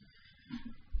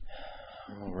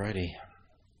Alrighty.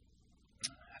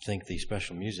 I think the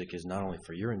special music is not only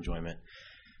for your enjoyment,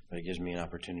 but it gives me an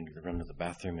opportunity to run to the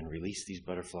bathroom and release these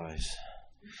butterflies.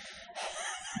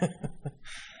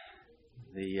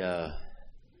 They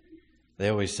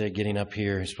always say getting up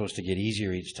here is supposed to get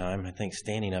easier each time. I think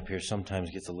standing up here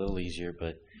sometimes gets a little easier,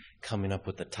 but coming up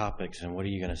with the topics and what are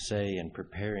you going to say and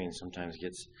preparing sometimes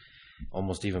gets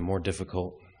almost even more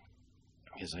difficult.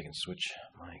 I guess I can switch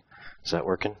my... Is that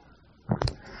working?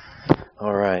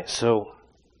 All right, so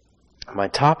my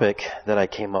topic that I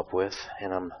came up with,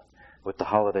 and with the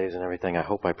holidays and everything, I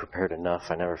hope I prepared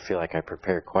enough. I never feel like I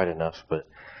prepared quite enough, but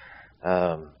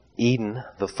Eden,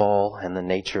 the fall, and the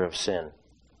nature of sin.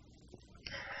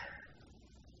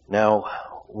 Now,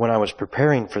 when I was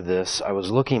preparing for this, I was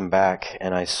looking back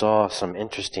and I saw some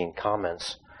interesting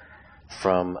comments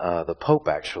from the Pope,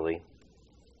 actually,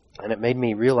 and it made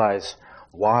me realize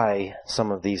why some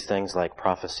of these things like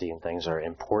prophecy and things are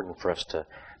important for us to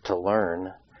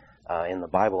learn in the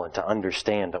Bible and to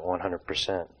understand at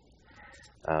 100%.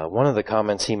 One of the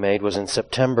comments he made was in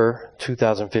September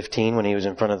 2015 when he was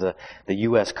in front of the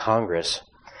U.S. Congress.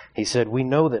 He said, "We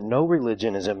know that no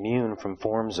religion is immune from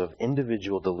forms of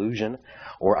individual delusion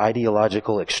or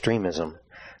ideological extremism.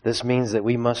 This means that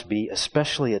we must be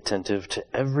especially attentive to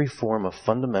every form of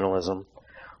fundamentalism,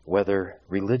 whether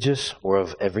religious or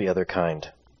of every other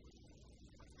kind."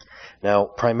 Now,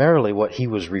 primarily what he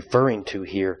was referring to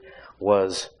here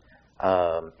was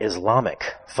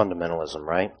Islamic fundamentalism,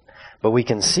 right? But we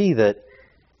can see that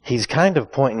he's kind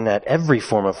of pointing at every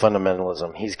form of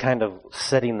fundamentalism. He's kind of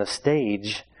setting the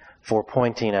stage for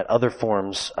pointing at other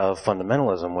forms of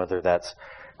fundamentalism, whether that's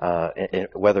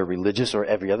whether religious or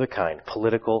every other kind,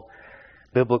 political,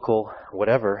 biblical,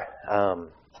 whatever.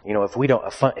 If we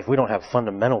don't have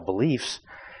fundamental beliefs,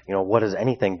 what is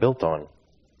anything built on?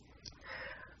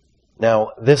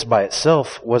 Now, this by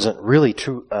itself wasn't really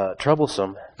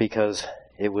troublesome because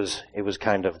it was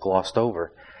kind of glossed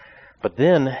over. But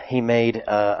then he made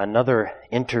another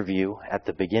interview at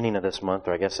the beginning of this month,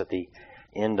 or I guess at the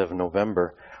end of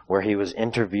November, where he was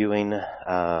interviewing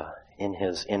in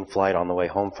his in-flight on the way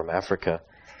home from Africa.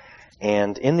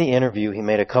 And in the interview, he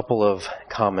made a couple of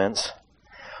comments.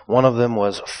 One of them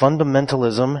was,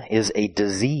 "Fundamentalism is a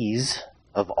disease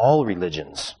of all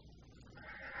religions."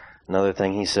 Another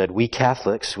thing he said, "We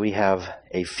Catholics, we have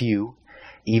a few,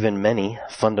 even many,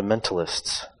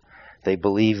 fundamentalists. They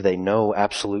believe they know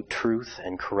absolute truth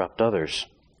and corrupt others."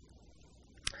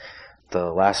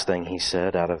 The last thing he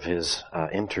said out of his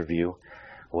interview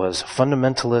was,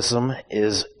 "Fundamentalism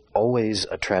is always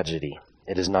a tragedy.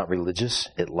 It is not religious.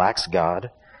 It lacks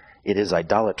God. It is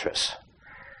idolatrous."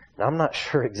 Now, I'm not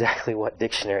sure exactly what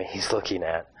dictionary he's looking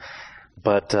at,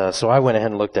 but so I went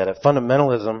ahead and looked at it.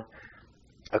 Fundamentalism,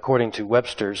 according to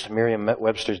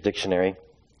Merriam-Webster's dictionary,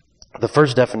 the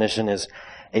first definition is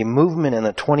a movement in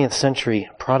the 20th century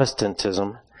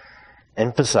Protestantism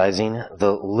emphasizing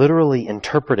the literally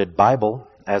interpreted Bible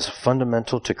as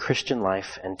fundamental to Christian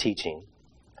life and teaching,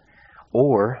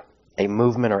 or a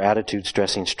movement or attitude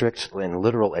stressing strict and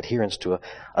literal adherence to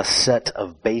a set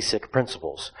of basic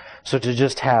principles. So to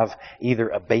just have either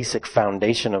a basic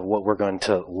foundation of what we're going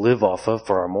to live off of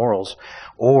for our morals,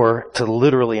 or to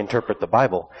literally interpret the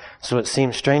Bible. So it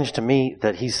seems strange to me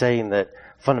that he's saying that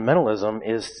fundamentalism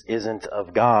isn't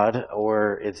of God,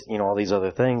 or it's all these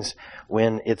other things,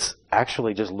 when it's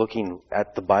actually just looking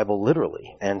at the Bible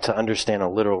literally and to understand a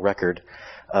literal record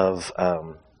of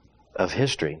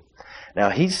history. Now,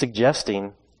 he's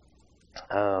suggesting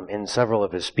in several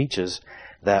of his speeches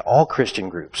that all Christian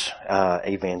groups,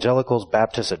 evangelicals,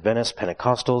 Baptists, Adventists,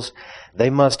 Pentecostals, they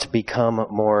must become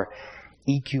more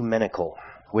ecumenical,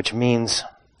 which means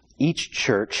each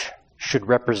church should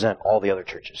represent all the other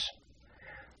churches.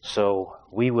 So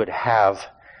we would have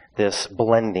this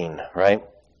blending, right?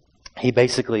 He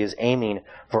basically is aiming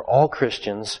for all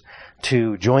Christians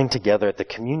to join together at the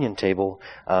communion table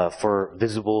for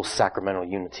visible sacramental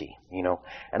unity,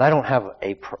 And I don't have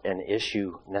an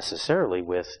issue necessarily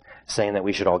with saying that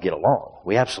we should all get along.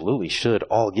 We absolutely should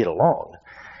all get along.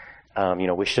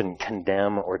 We shouldn't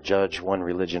condemn or judge one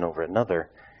religion over another.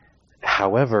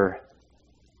 However,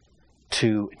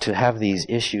 to have these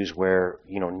issues where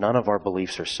none of our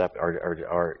beliefs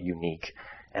are unique,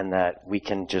 and that we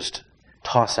can just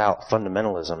toss out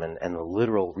fundamentalism and the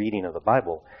literal reading of the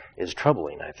Bible is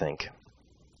troubling, I think.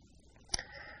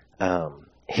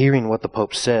 Hearing what the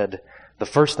Pope said, the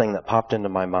first thing that popped into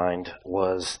my mind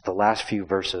was the last few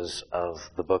verses of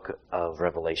the book of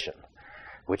Revelation,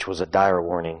 which was a dire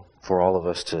warning for all of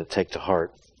us to take to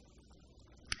heart.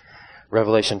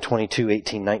 Revelation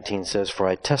 22:18-19 says, "For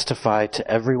I testify to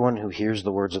everyone who hears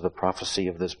the words of the prophecy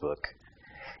of this book.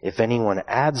 If anyone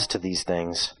adds to these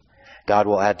things, God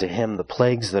will add to him the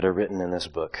plagues that are written in this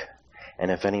book. And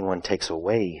if anyone takes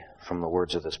away from the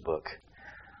words of this book,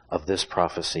 of this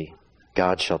prophecy,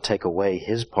 God shall take away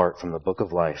his part from the book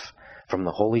of life, from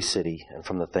the holy city, and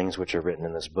from the things which are written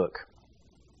in this book.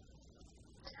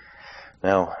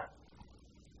 Now,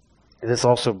 this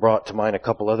also brought to mind a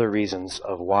couple other reasons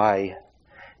of why,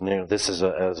 this is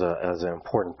as an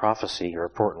important prophecy or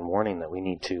important warning that we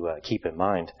need to keep in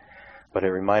mind. But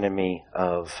it reminded me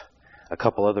of a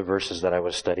couple other verses that I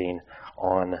was studying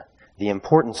on the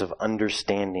importance of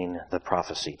understanding the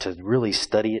prophecy, to really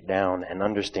study it down and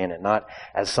understand it, not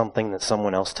as something that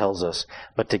someone else tells us,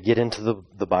 but to get into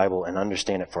the Bible and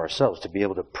understand it for ourselves, to be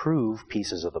able to prove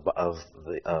pieces of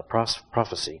the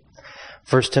prophecy.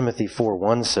 1 Timothy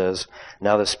 4:1 says,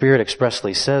 "Now the Spirit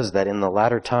expressly says that in the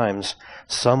latter times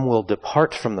some will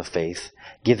depart from the faith,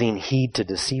 giving heed to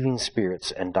deceiving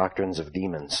spirits and doctrines of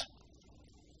demons."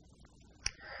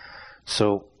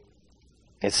 So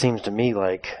it seems to me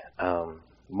like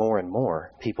more and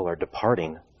more people are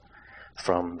departing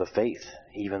from the faith,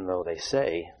 even though they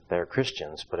say they're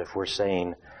Christians. But if we're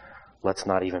saying, let's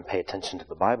not even pay attention to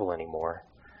the Bible anymore,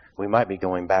 we might be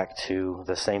going back to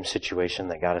the same situation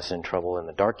that got us in trouble in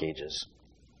the Dark Ages.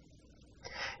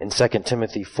 In 2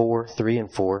 Timothy 4:3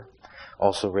 and 4,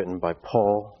 also written by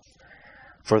Paul,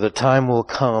 "For the time will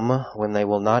come when they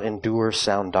will not endure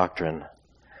sound doctrine,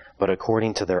 but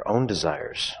according to their own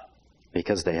desires,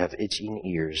 because they have itching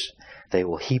ears, they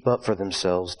will heap up for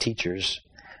themselves teachers.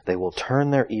 They will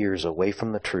turn their ears away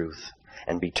from the truth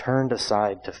and be turned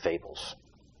aside to fables."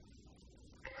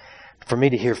 For me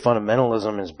to hear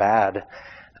fundamentalism is bad,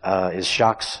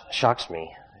 shocks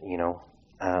me.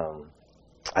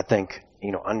 I think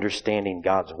understanding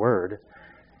God's word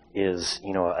is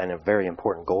a very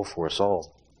important goal for us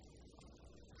all.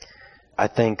 I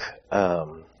think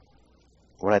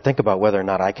when I think about whether or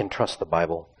not I can trust the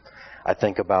Bible, I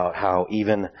think about how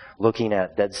even looking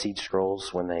at Dead Sea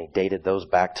Scrolls, when they dated those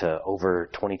back to over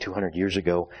 2,200 years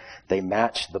ago, they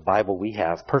match the Bible we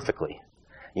have perfectly.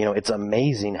 It's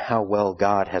amazing how well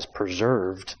God has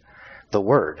preserved the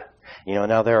Word.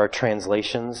 Now there are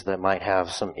translations that might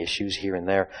have some issues here and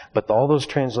there, but all those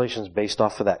translations based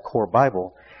off of that core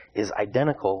Bible is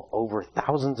identical over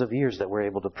thousands of years that we're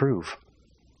able to prove.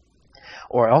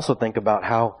 Or I also think about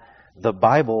how the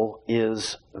Bible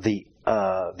is the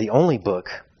only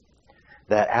book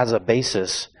that has a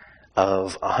basis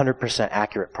of 100%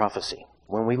 accurate prophecy.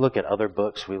 When we look at other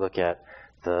books, we look at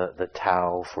the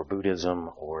Tao for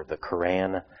Buddhism or the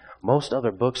Quran. Most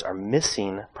other books are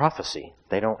missing prophecy.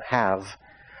 They don't have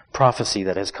prophecy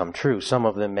that has come true. Some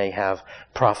of them may have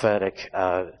prophetic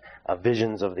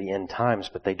visions of the end times,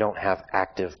 but they don't have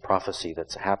active prophecy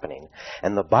that's happening.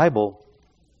 And the Bible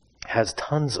has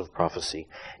tons of prophecy.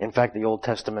 In fact, the Old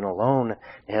Testament alone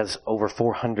has over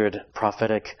 400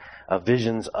 prophetic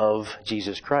visions of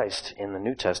Jesus Christ in the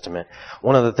New Testament.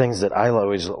 One of the things that I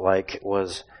always like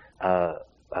was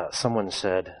someone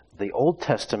said, the Old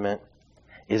Testament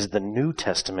is the New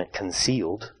Testament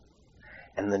concealed,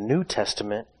 and the New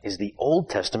Testament is the Old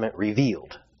Testament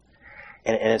revealed.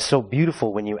 And it's so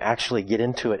beautiful when you actually get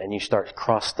into it and you start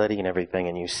cross-studying everything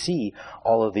and you see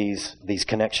all of these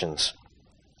connections.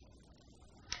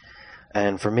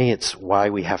 And for me, it's why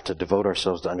we have to devote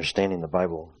ourselves to understanding the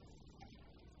Bible.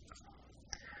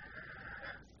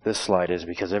 This slide is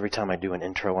because every time I do an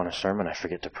intro on a sermon, I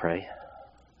forget to pray.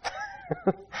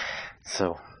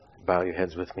 So, bow your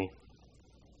heads with me.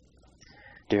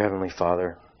 Dear Heavenly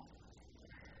Father,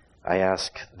 I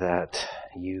ask that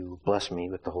you bless me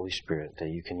with the Holy Spirit, that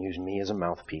you can use me as a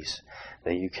mouthpiece,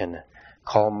 that you can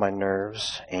calm my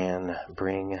nerves and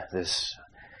bring this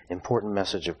important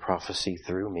message of prophecy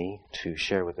through me to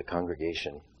share with the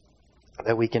congregation.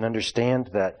 That we can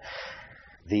understand that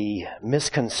the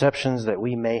misconceptions that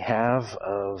we may have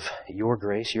of your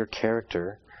grace, your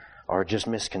character, are just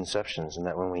misconceptions, and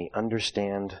that when we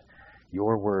understand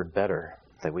your word better,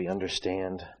 that we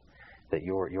understand that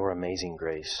your amazing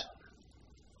grace.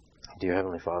 Dear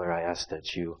Heavenly Father, I ask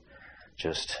that you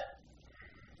just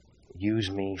use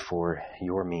me for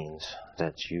your means,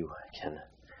 that you can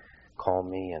calm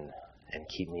me and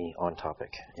keep me on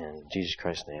topic. In Jesus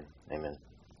Christ's name, amen.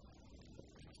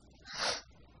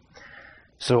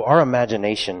 So our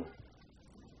imagination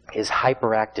is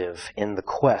hyperactive in the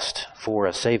quest for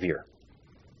a Savior.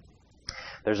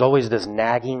 There's always this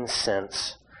nagging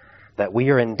sense that we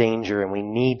are in danger and we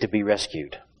need to be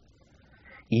rescued.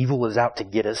 Evil is out to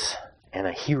get us, and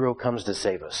a hero comes to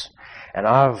save us. And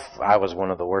I was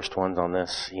one of the worst ones on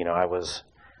this.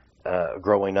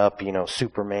 growing up,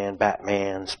 Superman,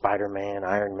 Batman, Spider-Man,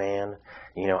 Iron Man.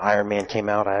 Iron Man came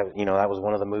out. That was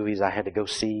one of the movies I had to go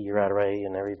see right away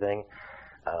and everything.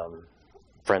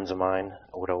 Friends of mine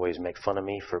would always make fun of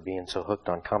me for being so hooked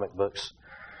on comic books.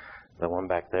 The one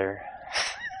back there.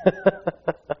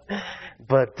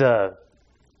 But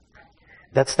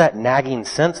that's that nagging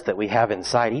sense that we have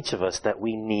inside each of us that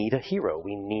we need a hero.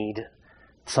 We need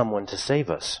someone to save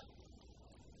us.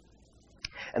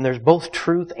 And there's both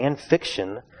truth and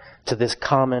fiction to this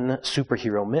common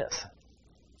superhero myth.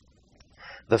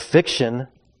 The fiction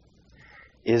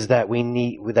is that we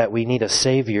need a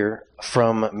savior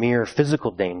from mere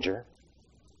physical danger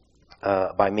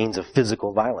by means of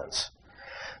physical violence.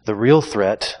 The real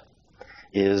threat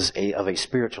is of a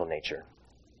spiritual nature.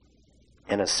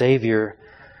 And a savior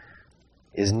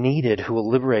is needed who will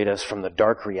liberate us from the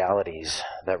dark realities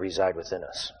that reside within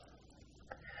us.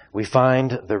 We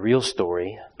find the real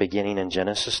story beginning in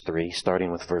Genesis 3,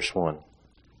 starting with verse 1.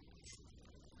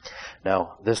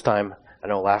 Now, this time, I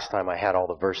know last time I had all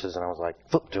the verses and I was like,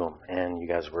 flip to them, and you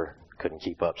guys couldn't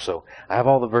keep up. So I have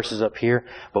all the verses up here,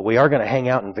 but we are going to hang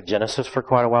out in Genesis for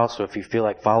quite a while, so if you feel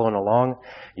like following along,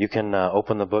 you can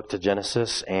open the book to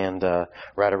Genesis and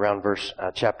right around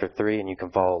chapter 3, and you can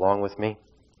follow along with me.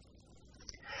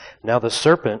 Now the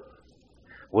serpent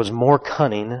was more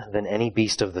cunning than any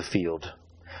beast of the field,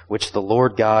 which the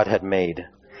Lord God had made.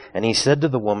 And he said to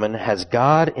the woman, Has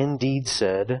God indeed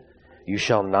said, You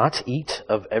shall not eat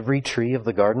of every tree of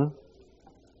the garden?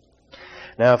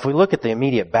 Now, if we look at the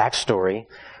immediate backstory,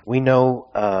 we know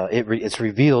it's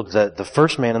revealed that the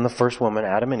first man and the first woman,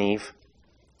 Adam and Eve,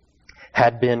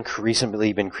 had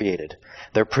recently been created.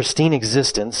 Their pristine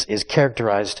existence is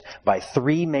characterized by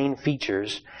three main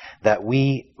features that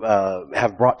we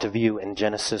have brought to view in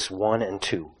Genesis 1 and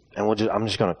 2. And I'm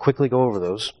just going to quickly go over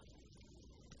those.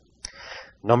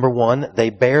 Number 1, they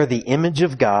bear the image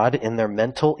of God in their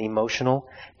mental, emotional,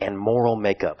 and moral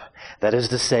makeup. That is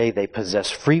to say, they possess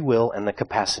free will and the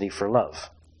capacity for love.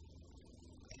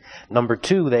 Number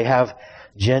 2, they have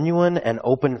genuine and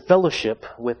open fellowship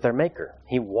with their Maker.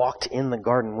 He walked in the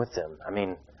garden with them. I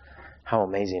mean, how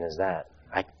amazing is that?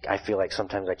 I feel like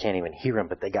sometimes I can't even hear him,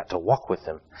 but they got to walk with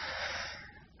him.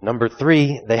 Number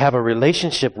 3, they have a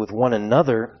relationship with one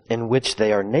another in which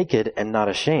they are naked and not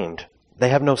ashamed. They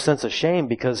have no sense of shame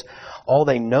because all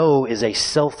they know is a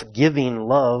self-giving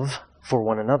love for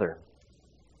one another.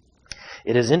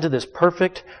 It is into this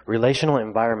perfect relational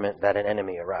environment that an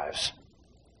enemy arrives.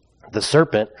 The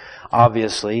serpent,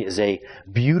 obviously, is a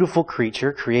beautiful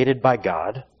creature created by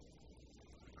God.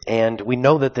 And we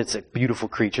know that it's a beautiful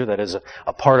creature that is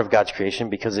a part of God's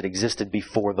creation because it existed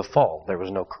before the fall. There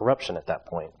was no corruption at that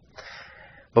point.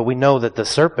 But we know that the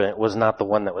serpent was not the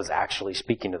one that was actually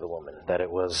speaking to the woman, that it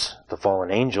was the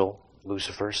fallen angel,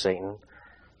 Lucifer, Satan.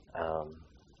 And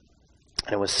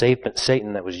it was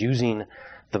Satan that was using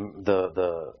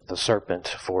the serpent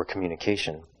for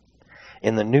communication.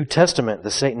 In the New Testament,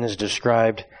 the Satan is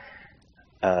described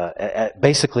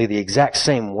basically the exact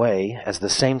same way as the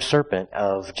same serpent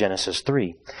of Genesis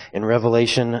 3. In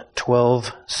Revelation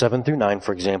 12, 7 through 9,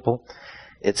 for example,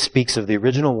 it speaks of the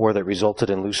original war that resulted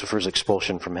in Lucifer's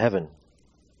expulsion from heaven.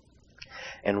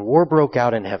 And war broke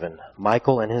out in heaven.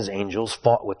 Michael and his angels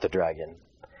fought with the dragon.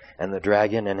 And the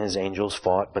dragon and his angels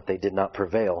fought, but they did not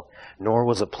prevail, nor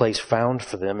was a place found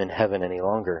for them in heaven any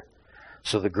longer.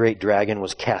 So the great dragon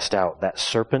was cast out, that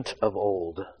serpent of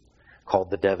old,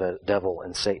 called the devil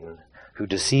and Satan, who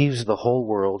deceives the whole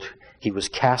world. He was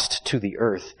cast to the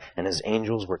earth, and his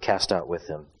angels were cast out with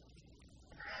him.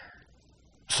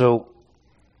 So,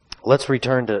 let's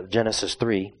return to Genesis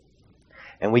 3,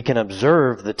 and we can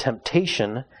observe the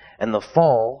temptation and the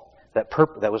fall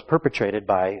that was perpetrated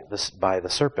by the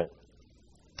serpent.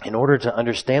 In order to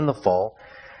understand the fall,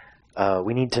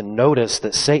 we need to notice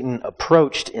that Satan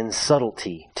approached in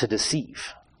subtlety to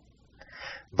deceive.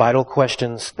 Vital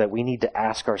questions that we need to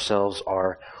ask ourselves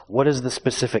are, what is the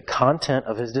specific content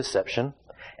of his deception,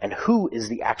 and who is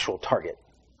the actual target?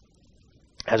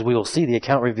 As we will see, the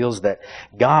account reveals that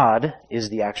God is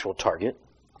the actual target,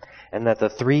 and that there are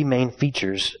three main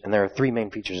features of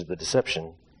the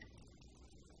deception.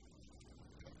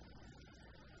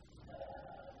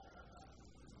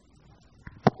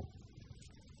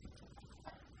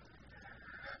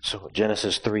 So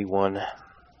Genesis 3:1,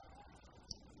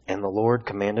 and the Lord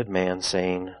commanded man,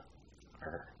 saying,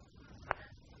 I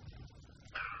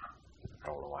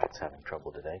don't know why it's having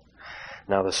trouble today.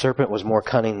 Now the serpent was more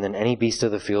cunning than any beast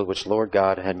of the field which Lord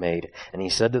God had made. And he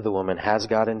said to the woman, Has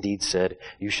God indeed said,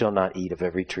 You shall not eat of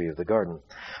every tree of the garden?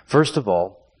 First of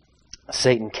all,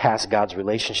 Satan cast God's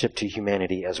relationship to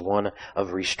humanity as one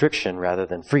of restriction rather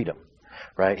than freedom.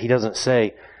 right? He doesn't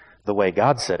say the way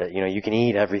God said it, you can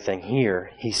eat everything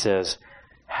here. He says,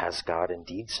 has God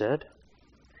indeed said,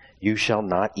 you shall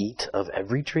not eat of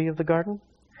every tree of the garden?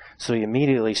 So he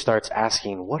immediately starts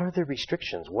asking, what are the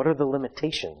restrictions? What are the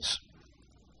limitations?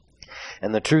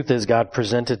 And the truth is, God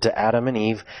presented to Adam and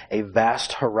Eve a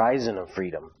vast horizon of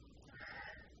freedom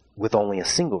with only a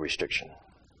single restriction.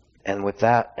 And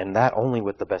that only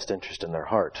with the best interest in their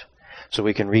heart. So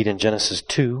we can read in Genesis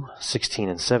 2:16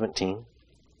 and 17.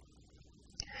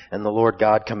 And the Lord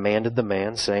God commanded the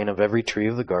man, saying, of every tree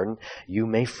of the garden you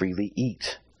may freely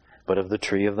eat, but of the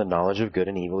tree of the knowledge of good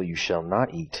and evil you shall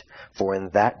not eat. For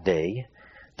in the day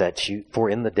that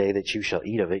you shall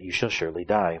eat of it, you shall surely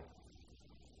die.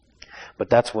 But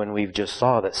that's when we've just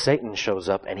saw that Satan shows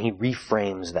up and he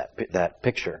reframes that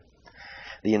picture.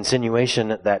 The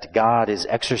insinuation that God is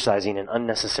exercising an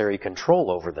unnecessary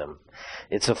control over them.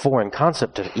 It's a foreign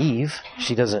concept to Eve.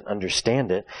 She doesn't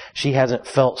understand it. She hasn't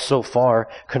felt so far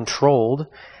controlled.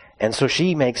 And so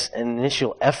she makes an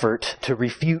initial effort to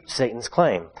refute Satan's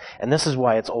claim. And this is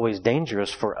why it's always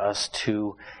dangerous for us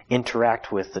to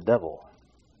interact with the devil.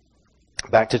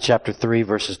 Back to chapter 3,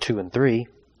 verses 2 and 3.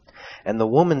 And the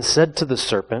woman said to the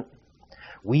serpent,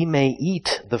 we may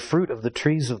eat the fruit of the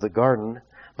trees of the garden,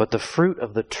 but the fruit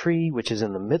of the tree which is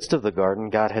in the midst of the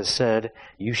garden, God has said,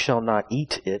 you shall not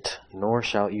eat it, nor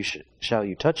shall you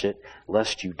touch it,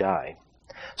 lest you die.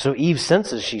 So Eve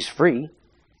senses she's free,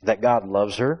 that God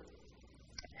loves her,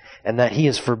 and that he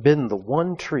has forbidden the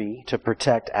one tree to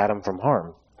protect Adam from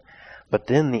harm. But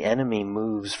then the enemy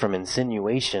moves from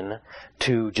insinuation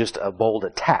to just a bold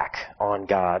attack on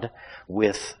God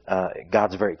with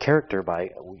God's very character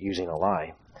by using a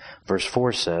lie. Verse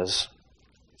 4 says,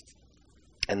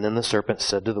 and then the serpent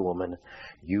said to the woman,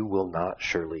 you will not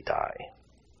surely die.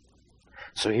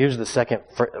 So here's the second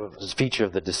feature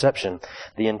of the deception.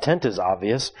 The intent is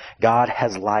obvious. God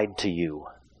has lied to you.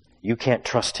 You can't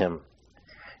trust him.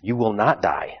 You will not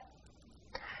die.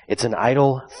 It's an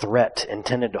idle threat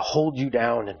intended to hold you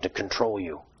down and to control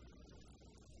you.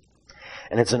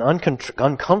 And it's an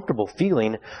uncomfortable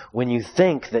feeling when you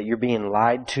think that you're being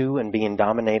lied to and being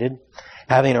dominated.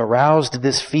 Having aroused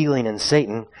this feeling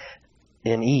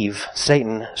in Eve,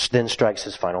 Satan then strikes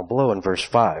his final blow in verse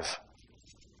 5.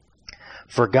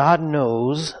 For God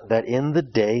knows that in the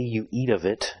day you eat of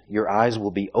it, your eyes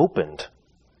will be opened,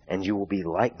 and you will be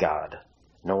like God,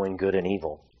 knowing good and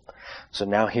evil. So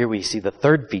now here we see the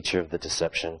third feature of the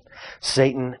deception.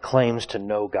 Satan claims to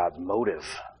know God's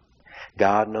motive.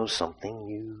 God knows something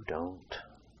you don't.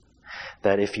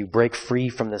 That if you break free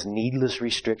from this needless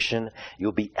restriction,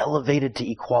 you'll be elevated to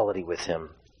equality with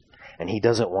him. And he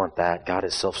doesn't want that. God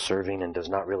is self-serving and does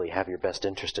not really have your best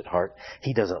interest at heart.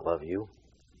 He doesn't love you.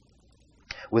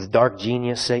 With dark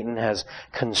genius, Satan has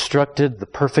constructed the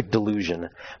perfect delusion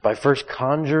by first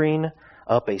conjuring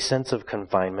up a sense of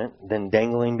confinement, then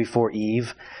dangling before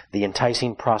Eve the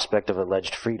enticing prospect of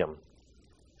alleged freedom.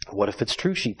 What if it's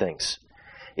true, she thinks?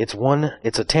 It's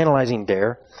a tantalizing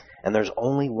dare, and there's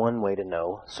only one way to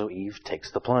know, so Eve takes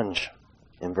the plunge.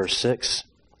 In verse 6,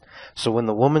 so when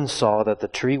the woman saw that the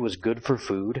tree was good for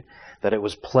food, that it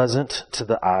was pleasant to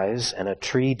the eyes, and a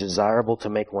tree desirable to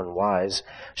make one wise,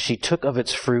 she took of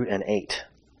its fruit and ate.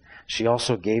 She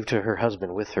also gave to her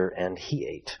husband with her, and he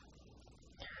ate.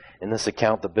 In this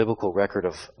account, the biblical record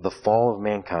of the fall of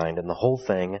mankind and the whole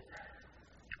thing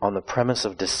on the premise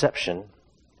of deception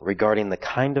regarding the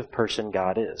kind of person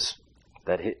God is,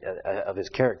 of his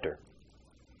character.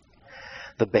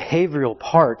 The behavioral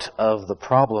part of the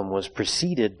problem was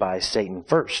preceded by Satan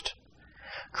first,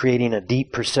 creating a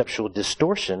deep perceptual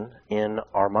distortion in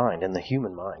our mind, in the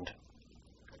human mind.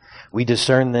 We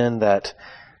discern then that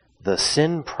the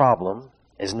sin problem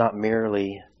is not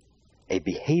merely a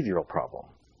behavioral problem.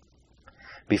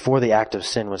 Before the act of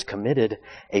sin was committed,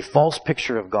 a false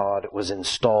picture of God was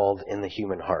installed in the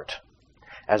human heart.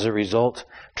 As a result,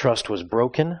 trust was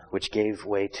broken, which gave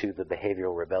way to the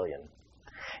behavioral rebellion.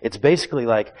 It's basically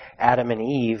like Adam and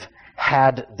Eve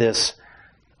had this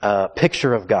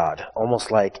picture of God,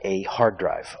 almost like a hard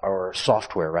drive or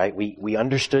software, right? We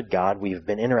understood God. We've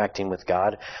been interacting with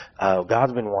God.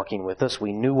 God's been walking with us.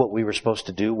 We knew what we were supposed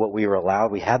to do, what we were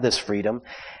allowed. We had this freedom.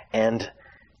 And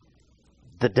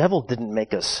the devil didn't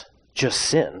make us just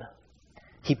sin.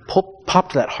 He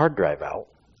popped that hard drive out,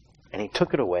 and he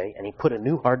took it away, and he put a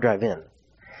new hard drive in.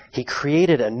 He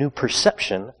created a new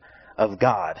perception of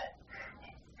God.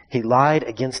 He lied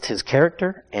against his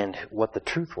character and what the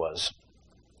truth was.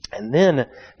 And then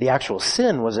the actual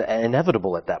sin was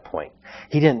inevitable at that point.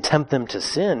 He didn't tempt them to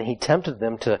sin. He tempted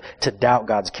them to doubt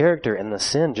God's character, and the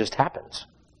sin just happens.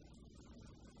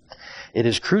 It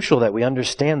is crucial that we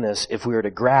understand this if we are to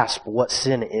grasp what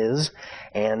sin is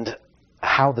and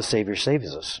how the Savior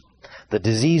saves us. The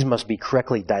disease must be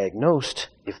correctly diagnosed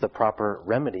if the proper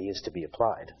remedy is to be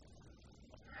applied.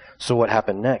 So what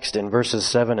happened next? In verses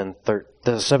 7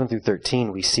 through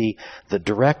 13, we see the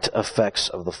direct effects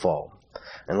of the fall.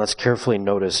 And let's carefully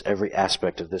notice every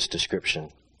aspect of this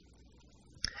description.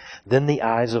 Then the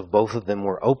eyes of both of them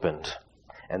were opened,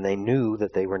 and they knew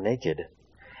that they were naked.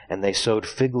 And they sewed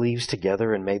fig leaves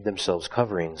together and made themselves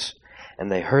coverings.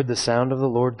 And they heard the sound of the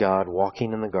Lord God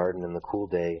walking in the garden in the cool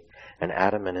day. And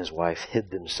Adam and his wife hid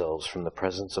themselves from the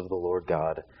presence of the Lord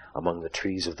God among the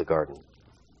trees of the garden.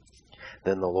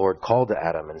 Then the Lord called to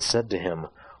Adam and said to him,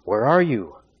 "Where are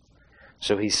you?"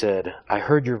 So he said, "I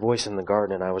heard your voice in the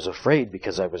garden, and I was afraid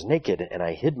because I was naked, and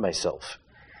I hid myself."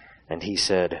 And he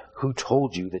said, "Who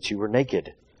told you that you were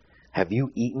naked? Have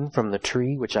you eaten from the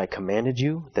tree which I commanded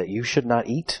you that you should not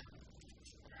eat?"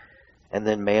 And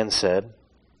then man said,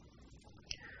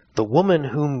 "The woman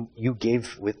whom you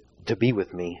gave to be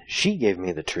with me, she gave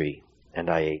me the tree,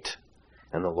 and I ate."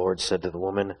 And the Lord said to the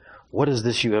woman, "What is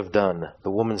this you have done?"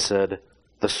 The woman said,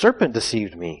 "The serpent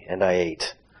deceived me, and I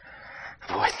ate."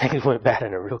 Boy, things went bad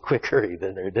in a real quick hurry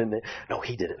then, didn't it? No,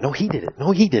 he did it. No, he did it.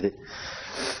 No, he did it.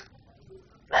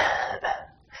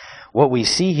 What we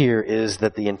see here is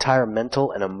that the entire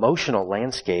mental and emotional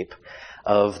landscape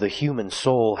of the human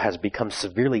soul has become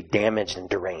severely damaged and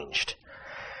deranged.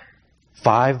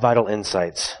 5 vital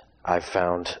insights I've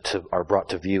found are brought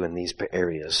to view in these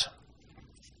areas.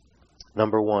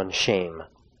 Number 1, shame.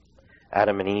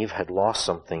 Adam and Eve had lost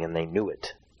something and they knew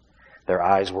it. Their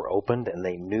eyes were opened and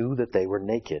they knew that they were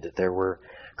naked. There were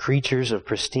creatures of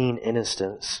pristine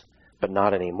innocence, but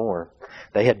not anymore.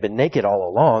 They had been naked all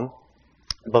along,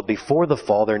 but before the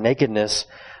fall, their nakedness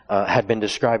had been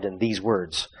described in these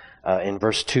words. In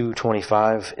verse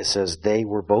 2:25, it says, "They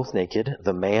were both naked,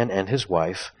 the man and his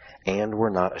wife, and were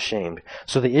not ashamed."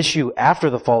 So the issue after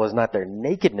the fall is not their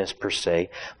nakedness per se,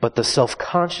 but the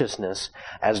self-consciousness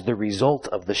as the result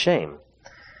of the shame.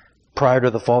 Prior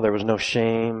to the fall, there was no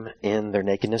shame in their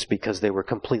nakedness because they were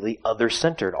completely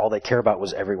other-centered. All they care about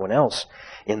was everyone else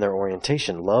in their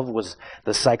orientation. Love was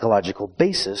the psychological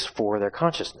basis for their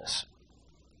consciousness.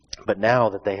 But now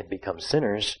that they had become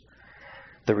sinners,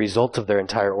 the result of their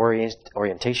entire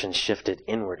orientation shifted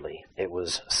inwardly. It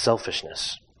was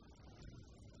selfishness.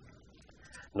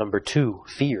 Number 2,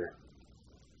 fear.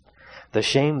 The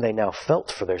shame they now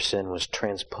felt for their sin was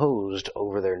transposed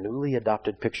over their newly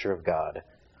adopted picture of God,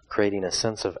 creating a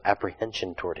sense of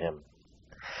apprehension toward Him.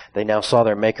 They now saw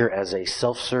their Maker as a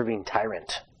self-serving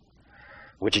tyrant,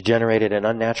 which generated an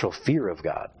unnatural fear of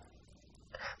God.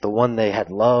 The one they had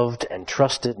loved and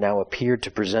trusted now appeared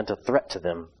to present a threat to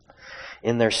them.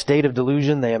 In their state of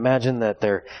delusion, they imagined that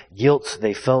their guilt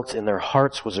they felt in their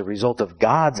hearts was a result of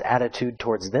God's attitude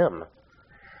towards them.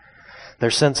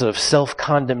 Their sense of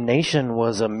self-condemnation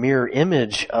was a mirror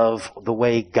image of the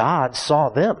way God saw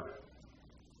them.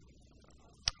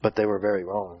 But they were very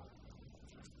wrong.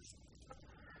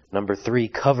 Number 3,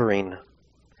 covering.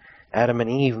 Adam and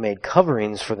Eve made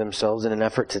coverings for themselves in an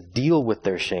effort to deal with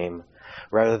their shame,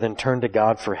 rather than turn to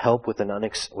God for help with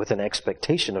an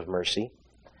expectation of mercy.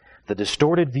 The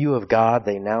distorted view of God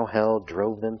they now held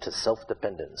drove them to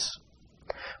self-dependence.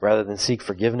 Rather than seek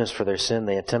forgiveness for their sin,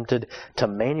 they attempted to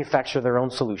manufacture their own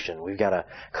solution. We've got to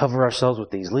cover ourselves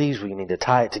with these leaves. We need to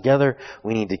tie it together.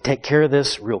 We need to take care of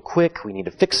this real quick. We need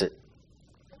to fix it.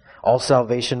 All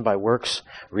salvation by works,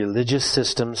 religious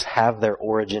systems have their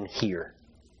origin here,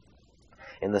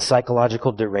 in the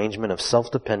psychological derangement of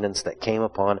self-dependence that came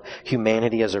upon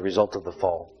humanity as a result of the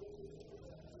fall.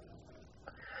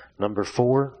 Number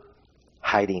 4,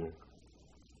 hiding.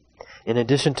 In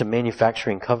addition to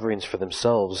manufacturing coverings for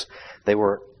themselves, they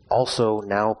were also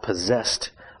now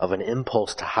possessed of an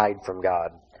impulse to hide from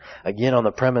God. Again, on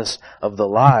the premise of the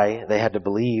lie they had to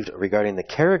believe regarding the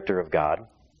character of God,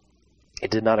 it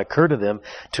did not occur to them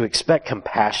to expect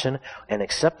compassion and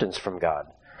acceptance from God.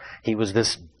 He was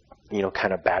this,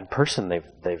 kind of bad person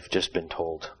they've just been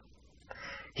told.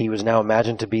 He was now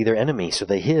imagined to be their enemy, so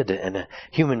they hid, and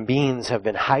human beings have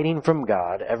been hiding from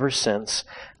God ever since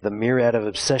the myriad of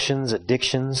obsessions,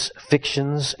 addictions,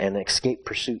 fictions, and escape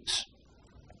pursuits.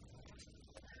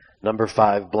 Number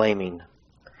 5, blaming.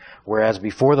 Whereas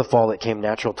before the fall it came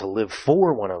natural to live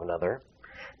for one another,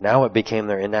 now it became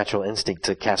their unnatural instinct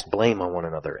to cast blame on one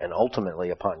another, and ultimately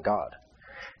upon God.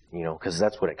 Because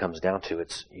that's what it comes down to.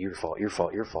 It's your fault, your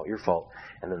fault, your fault, your fault.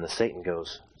 And then the Satan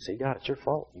goes, "See, God, it's your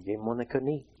fault. You gave them one they couldn't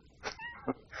eat."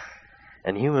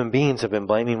 And human beings have been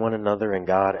blaming one another and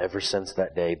God ever since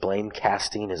that day. Blame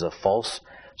casting is a false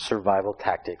survival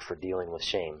tactic for dealing with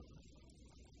shame.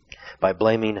 By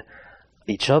blaming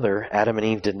each other, Adam and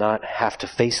Eve did not have to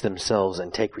face themselves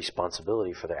and take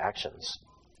responsibility for their actions.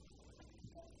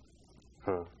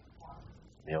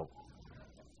 Yep.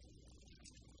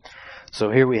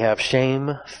 So here we have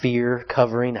shame, fear,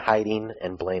 covering, hiding,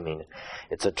 and blaming.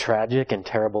 It's a tragic and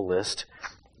terrible list,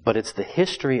 but it's the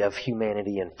history of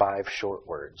humanity in 5 short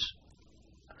words.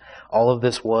 All of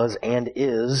this was and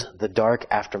is the dark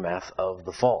aftermath of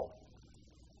the fall.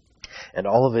 And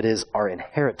all of it is our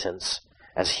inheritance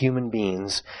as human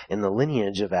beings in the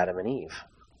lineage of Adam and Eve.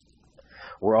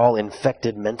 We're all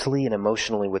infected mentally and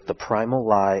emotionally with the primal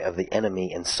lie of the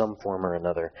enemy in some form or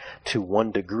another, to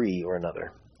one degree or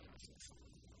another.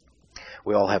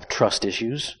 We all have trust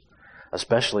issues,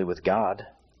 especially with God.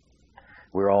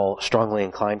 We're all strongly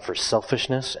inclined for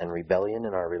selfishness and rebellion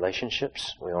in our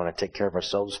relationships. We want to take care of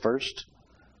ourselves first.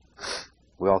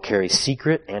 We all carry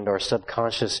secret and our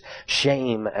subconscious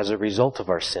shame as a result of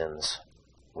our sins.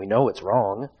 We know it's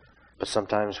wrong, but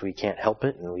sometimes we can't help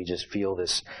it and we just feel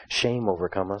this shame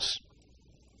overcome us.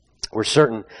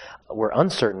 We're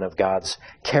uncertain of God's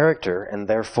character, and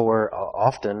therefore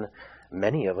often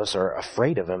many of us are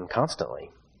afraid of Him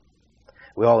constantly.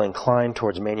 We all incline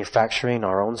towards manufacturing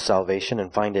our own salvation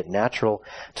and find it natural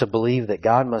to believe that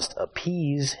God must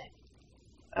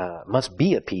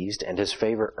be appeased and His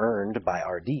favor earned by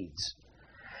our deeds.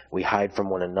 We hide from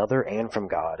one another and from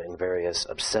God in various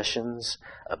obsessions,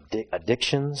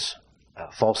 addictions,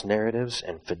 false narratives,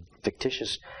 and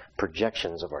fictitious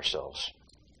projections of ourselves.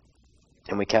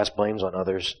 And we cast blames on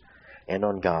others and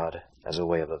on God as a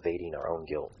way of evading our own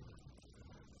guilt.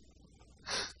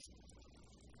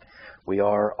 We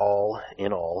are all,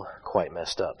 in all, quite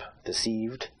messed up,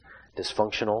 deceived,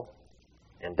 dysfunctional,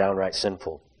 and downright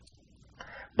sinful.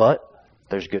 But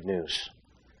there's good news.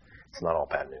 It's not all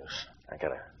bad news. I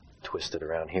gotta twist it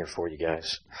around here for you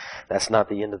guys. That's not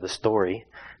the end of the story,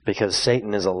 because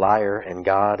Satan is a liar and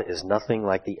God is nothing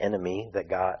like the enemy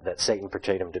that Satan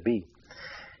portrayed him to be.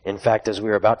 In fact, as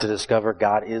we are about to discover,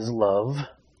 God is love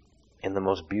in the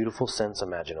most beautiful sense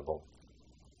imaginable.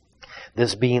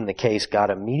 This being the case, God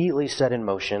immediately set in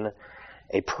motion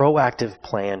a proactive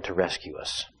plan to rescue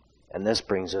us. And this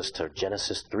brings us to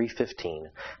Genesis 3:15,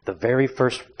 the very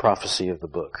first prophecy of the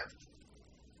book.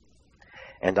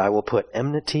 And I will put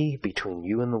enmity between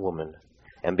you and the woman,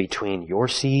 and between your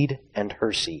seed and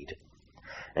her seed.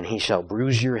 And he shall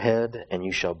bruise your head, and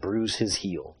you shall bruise his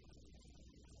heel.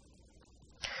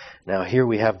 Now here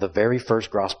we have the very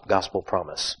first gospel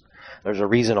promise. There's a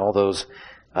reason all those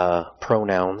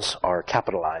pronouns are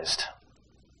capitalized.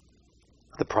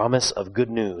 The promise of good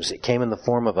news. It came in the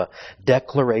form of a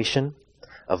declaration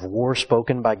of war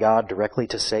spoken by God directly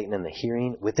to Satan in the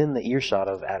hearing, within the earshot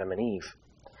of Adam and Eve.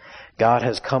 God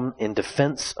has come in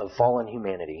defense of fallen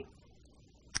humanity.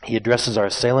 He addresses our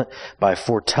assailant by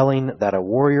foretelling that a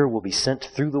warrior will be sent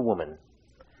through the woman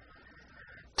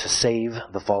to save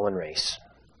the fallen race.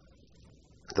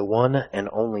 The one and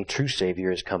only true Savior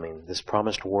is coming. This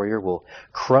promised warrior will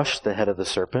crush the head of the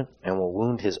serpent and will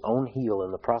wound his own heel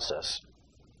in the process.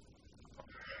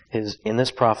 In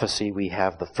this prophecy, we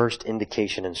have the first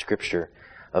indication in Scripture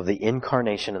of the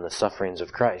incarnation and the sufferings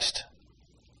of Christ.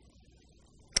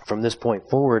 From this point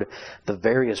forward, the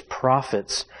various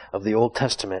prophets of the Old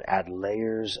Testament add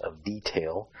layers of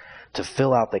detail to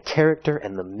fill out the character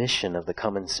and the mission of the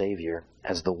coming Savior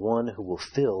as the one who will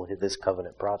fill this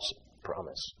covenant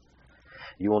promise.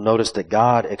 You will notice that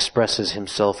God expresses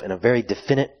himself in a very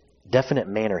definite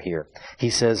manner here. He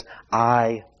says,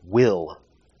 I will.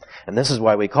 And this is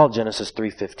why we call Genesis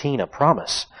 3:15 a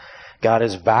promise. God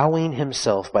is vowing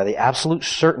himself by the absolute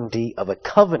certainty of a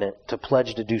covenant to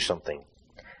pledge to do something.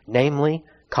 Namely,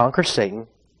 conquer Satan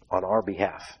on our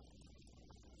behalf.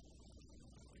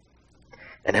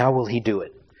 And how will he do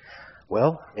it?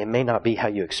 Well, it may not be how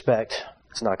you expect.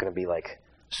 It's not going to be like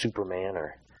Superman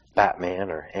or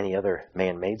Batman or any other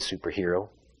man-made superhero.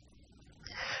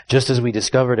 Just as we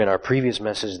discovered in our previous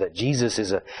message that Jesus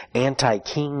is an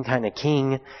anti-king kind of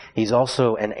king, he's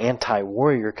also an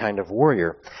anti-warrior kind of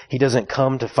warrior. He doesn't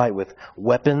come to fight with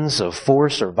weapons of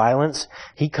force or violence.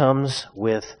 He comes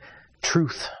with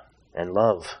truth and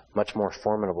love, much more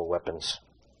formidable weapons.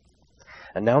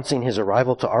 Announcing his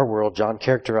arrival to our world, John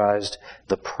characterized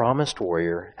the promised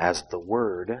warrior as the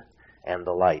Word and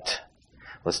the light.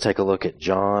 Let's take a look at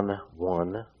John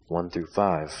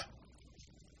 1:1-5.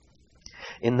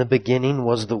 In the beginning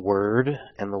was the Word,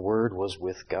 and the Word was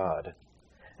with God,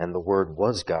 and the Word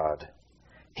was God.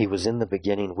 He was in the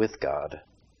beginning with God.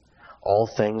 All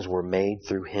things were made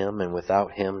through him, and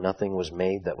without him nothing was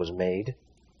made that was made.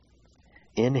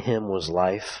 In him was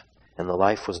life, and the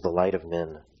life was the light of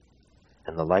men.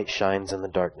 and the light shines in the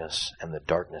darkness, and the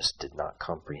darkness did not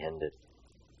comprehend it.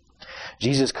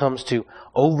 Jesus comes to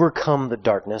overcome the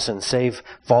darkness and save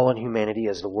fallen humanity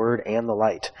as the Word and the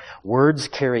light. Words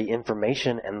carry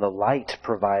information, and the light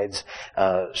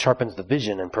sharpens the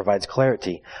vision and provides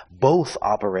clarity. Both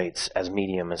operates as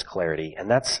medium as clarity, and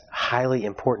that's highly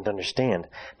important to understand,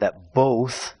 that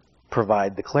both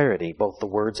provide the clarity, both the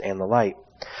words and the light.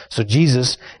 So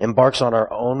Jesus embarks on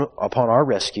upon our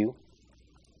rescue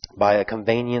by a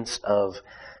conveyance of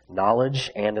knowledge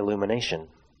and illumination.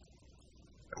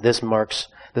 This makes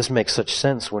such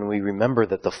sense when we remember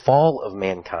that the fall of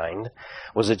mankind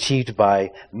was achieved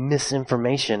by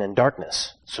misinformation and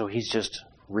darkness. So he's just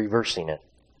reversing it.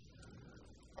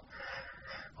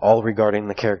 All regarding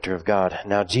the character of God.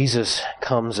 Now Jesus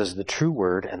comes as the true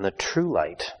Word and the true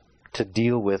light to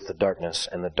deal with the darkness,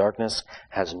 and the darkness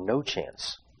has no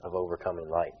chance of overcoming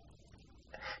light.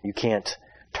 You can't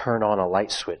turn on a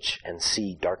light switch and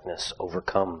see darkness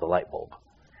overcome the light bulb.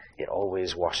 It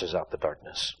always washes out the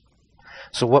darkness.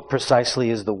 So what precisely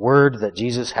is the Word that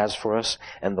Jesus has for us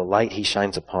and the light He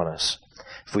shines upon us?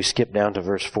 If we skip down to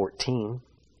verse 14,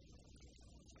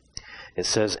 it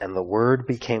says, "And the Word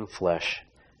became flesh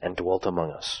and dwelt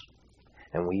among us,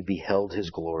 and we beheld His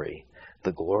glory,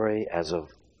 the glory as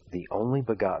of the only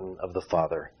begotten of the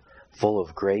Father, full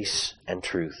of grace and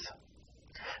truth."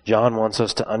 John wants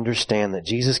us to understand that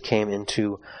Jesus came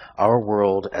into our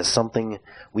world as something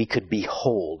we could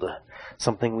behold,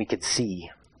 something we could see.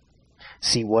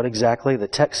 See what exactly? The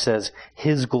text says,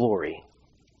 His glory.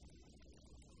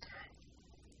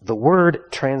 The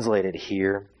word translated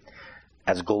here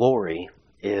as glory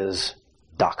is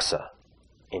doxa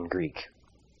in Greek.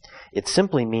 It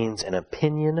simply means an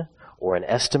opinion or an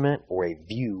estimate or a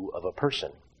view of a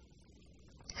person.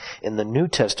 In the New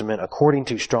Testament, according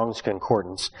to Strong's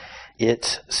Concordance,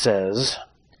 it says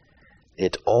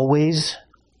it always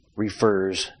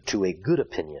refers to a good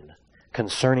opinion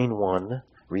concerning one,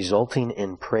 resulting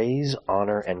in praise,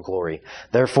 honor, and glory.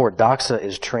 Therefore, doxa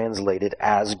is translated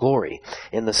as glory,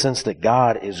 in the sense that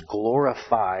God is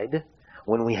glorified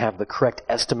when we have the correct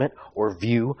estimate or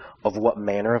view of what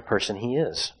manner of person He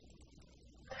is.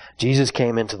 Jesus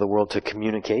came into the world to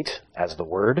communicate as the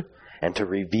Word, and to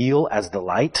reveal as the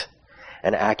light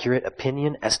an accurate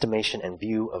opinion, estimation, and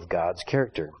view of God's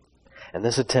character. And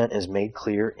this intent is made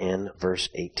clear in verse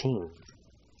 18.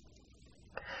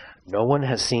 "No one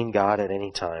has seen God at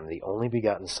any time. The only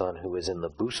begotten Son, who is in the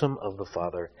bosom of the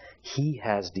Father, He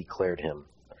has declared Him."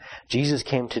 Jesus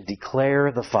came to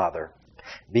declare the Father,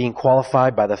 being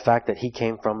qualified by the fact that He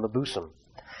came from the bosom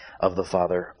of the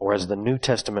Father, or as the New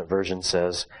Testament version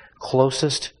says,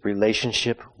 closest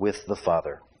relationship with the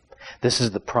Father. This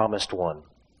is the promised one,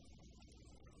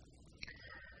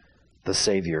 the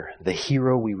Savior, the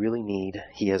hero we really need.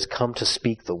 He has come to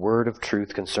speak the word of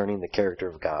truth concerning the character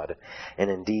of God, and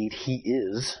indeed He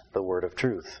is the word of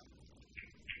truth.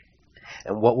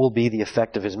 And what will be the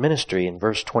effect of His ministry? In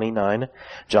verse 29,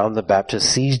 John the Baptist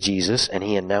sees Jesus and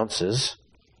he announces,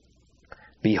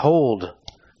 "Behold,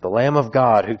 the Lamb of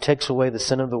God who takes away the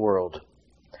sin of the world."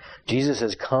 Jesus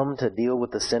has come to deal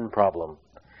with the sin problem,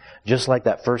 just like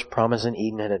that first promise in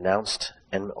Eden had announced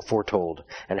and foretold.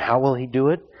 And how will He do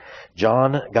it?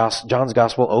 John's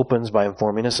Gospel opens by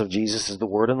informing us of Jesus as the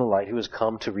Word and the light who has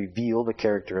come to reveal the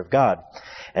character of God.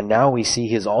 And now we see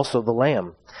He is also the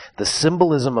Lamb. The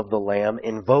symbolism of the Lamb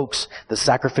invokes the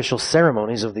sacrificial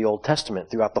ceremonies of the Old Testament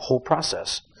throughout the whole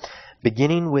process,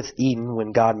 beginning with Eden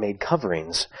when God made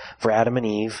coverings for Adam and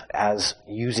Eve as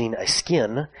using a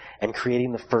skin and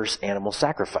creating the first animal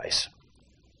sacrifice.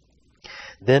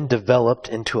 Then developed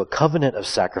into a covenant of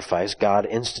sacrifice God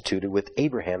instituted with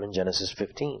Abraham in Genesis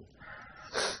 15.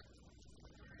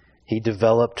 He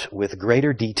developed with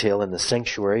greater detail in the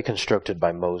sanctuary constructed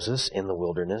by Moses in the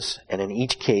wilderness, and in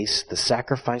each case the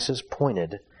sacrifices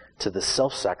pointed to the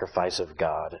self-sacrifice of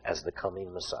God as the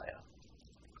coming Messiah.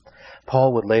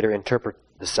 Paul would later interpret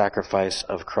the sacrifice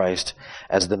of Christ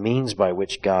as the means by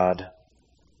which God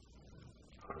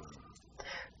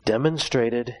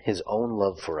demonstrated His own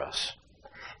love for us,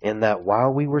 in that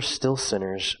while we were still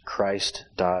sinners, Christ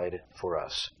died for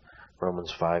us.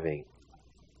 Romans 5:8.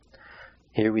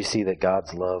 Here we see that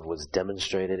God's love was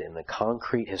demonstrated in the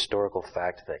concrete historical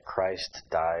fact that Christ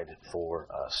died for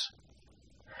us.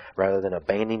 Rather than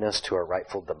abandoning us to our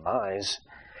rightful demise,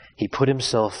 He put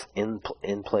Himself in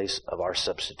place of our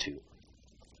substitute.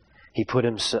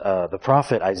 The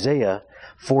prophet Isaiah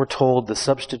foretold the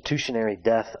substitutionary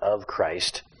death of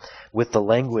Christ with the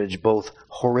language both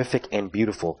horrific and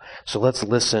beautiful. So let's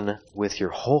listen with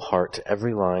your whole heart to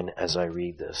every line as I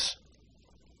read this.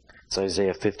 It's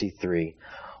Isaiah 53.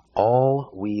 "All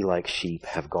we like sheep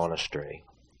have gone astray.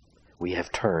 we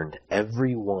have turned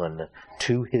every one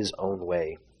to his own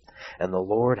way. And the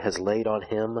Lord has laid on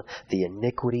him the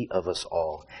iniquity of us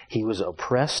all. He was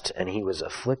oppressed and he was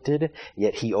afflicted,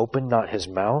 yet he opened not his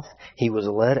mouth. He was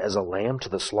led as a lamb to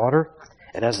the slaughter,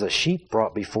 and as the sheep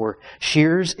brought before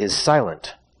shears is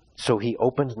silent, so he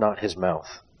opened not his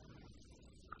mouth.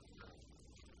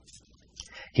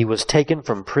 He was taken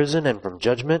from prison and from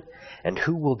judgment, and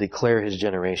who will declare his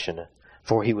generation?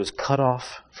 For he was cut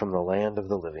off from the land of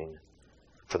the living.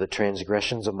 For the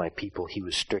transgressions of my people he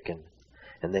was stricken,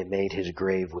 and they made his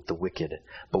grave with the wicked,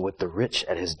 but with the rich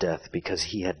at his death, because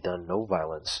he had done no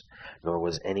violence, nor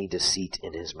was any deceit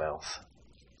in his mouth.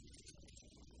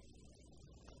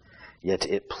 Yet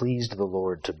it pleased the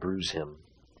Lord to bruise him.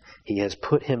 He has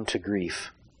put him to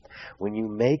grief. When you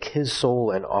make his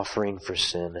soul an offering for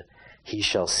sin, he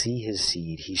shall see his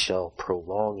seed, he shall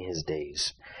prolong his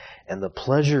days. And the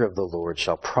pleasure of the Lord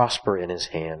shall prosper in his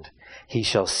hand. He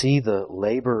shall see the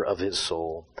labor of his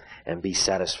soul, and be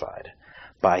satisfied.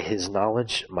 By his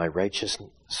knowledge my righteous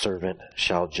servant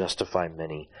shall justify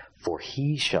many, for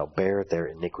he shall bear their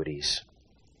iniquities.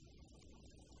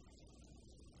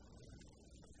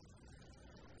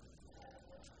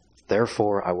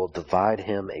 Therefore I will divide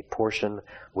him a portion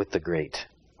with the great,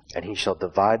 and he shall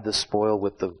divide the spoil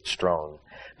with the strong,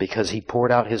 because he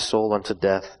poured out his soul unto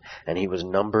death, and he was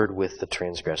numbered with the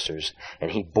transgressors.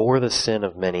 And he bore the sin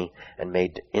of many, and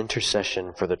made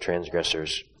intercession for the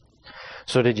transgressors.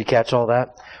 So did you catch all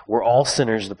that? We're all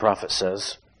sinners, the prophet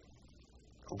says.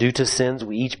 Due to sins,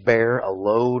 we each bear a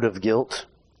load of guilt.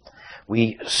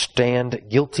 We stand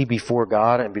guilty before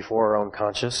God and before our own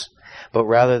conscience. But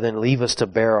rather than leave us to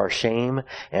bear our shame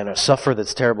and suffer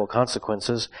its terrible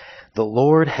consequences, the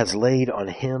Lord has laid on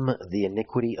him the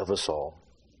iniquity of us all.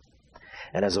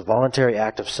 And as a voluntary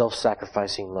act of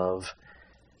self-sacrificing love,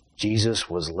 Jesus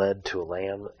was led to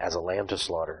as a lamb to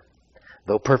slaughter.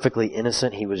 Though perfectly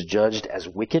innocent, he was judged as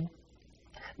wicked,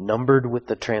 numbered with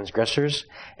the transgressors,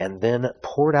 and then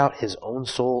poured out his own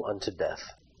soul unto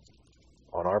death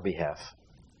on our behalf.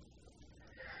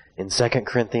 In 2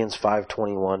 Corinthians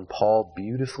 5:21, Paul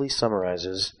beautifully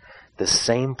summarizes the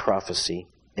same prophecy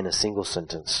in a single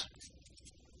sentence.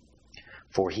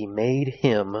 For he made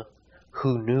him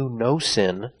who knew no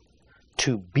sin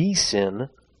to be sin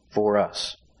for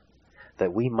us,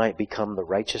 that we might become the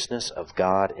righteousness of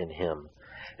God in him.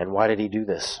 And why did he do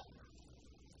this?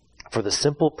 For the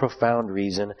simple, profound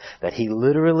reason that he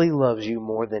literally loves you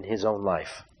more than his own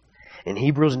life. In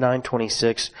Hebrews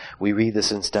 9:26, we read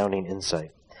this astounding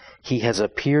insight. He has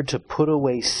appeared to put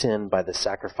away sin by the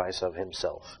sacrifice of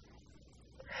himself.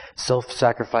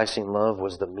 Self-sacrificing love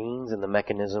was the means and the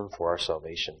mechanism for our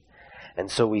salvation.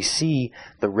 And so we see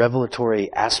the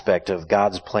revelatory aspect of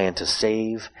God's plan to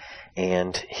save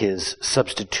and his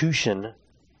substitution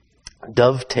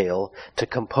dovetail to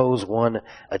compose one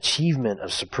achievement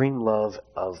of supreme love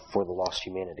for the lost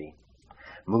humanity.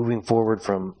 Moving forward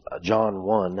from John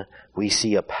 1, we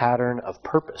see a pattern of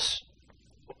purpose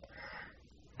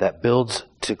that builds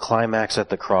to climax at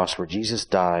the cross where Jesus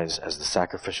dies as the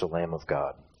sacrificial Lamb of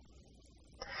God.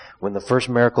 When the first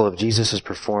miracle of Jesus is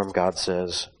performed, God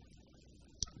says,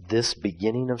 "This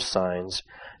beginning of signs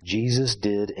Jesus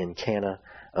did in Cana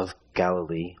of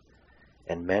Galilee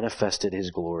and manifested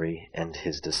his glory, and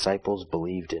his disciples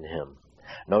believed in him."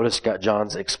 Notice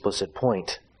John's explicit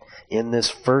point. In this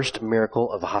first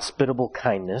miracle of hospitable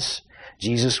kindness,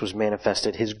 Jesus was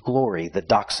manifested his glory, the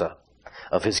doxa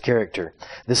of his character.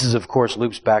 This is, of course,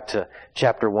 loops back to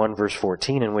chapter 1, verse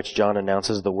 14, in which John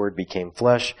announces the Word became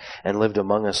flesh and lived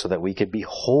among us so that we could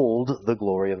behold the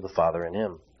glory of the Father in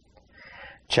him.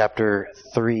 Chapter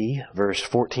 3, verse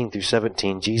 14 through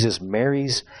 17, Jesus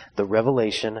marries the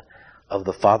revelation of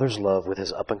the Father's love with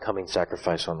his up-and-coming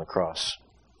sacrifice on the cross.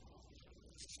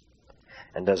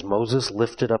 And as Moses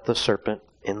lifted up the serpent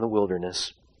in the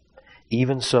wilderness,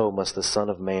 even so must the Son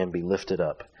of Man be lifted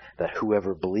up, that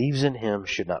whoever believes in him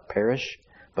should not perish,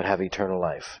 but have eternal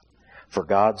life. For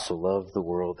God so loved the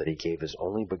world that he gave his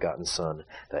only begotten Son,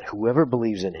 that whoever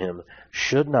believes in him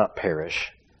should not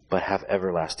perish, but have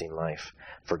everlasting life.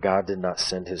 For God did not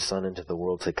send his Son into the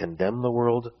world to condemn the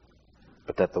world,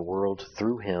 but that the world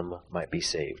through him might be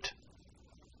saved.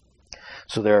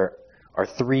 So there are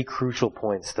three crucial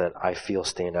points that I feel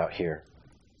stand out here.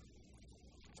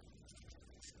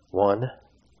 One,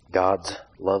 God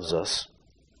loves us.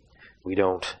 We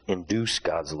don't induce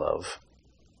God's love.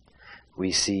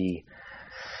 We see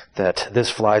that this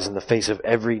flies in the face of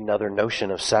every other notion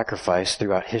of sacrifice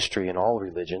throughout history in all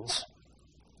religions.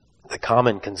 The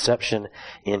common conception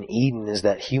in Eden is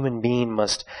that human being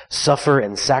must suffer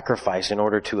and sacrifice in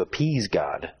order to appease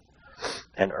God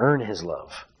and earn his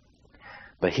love.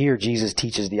 But here Jesus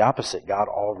teaches the opposite. God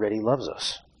already loves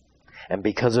us. And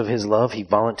because of his love, he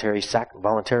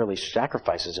voluntarily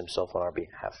sacrifices himself on our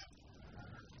behalf.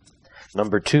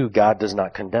 Number 2, God does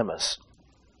not condemn us.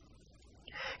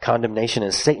 Condemnation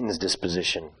is Satan's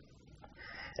disposition.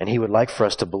 And he would like for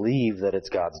us to believe that it's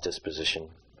God's disposition.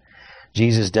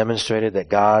 Jesus demonstrated that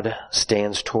God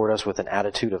stands toward us with an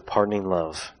attitude of pardoning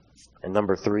love. And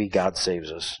number 3, God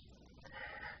saves us.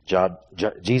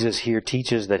 Jesus here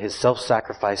teaches that his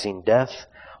self-sacrificing death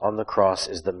on the cross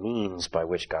is the means by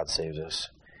which God saves us.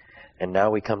 And now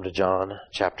we come to John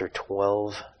chapter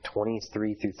 12,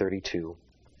 23 through 32.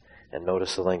 And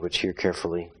notice the language here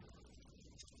carefully.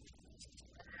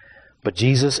 But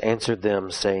Jesus answered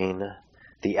them, saying,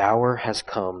 "The hour has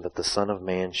come that the Son of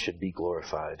Man should be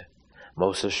glorified.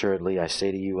 Most assuredly, I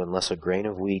say to you, unless a grain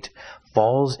of wheat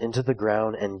falls into the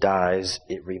ground and dies,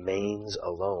 it remains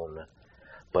alone.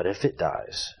 But if it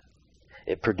dies,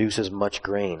 it produces much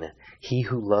grain. He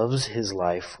who loves his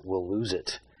life will lose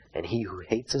it, and he who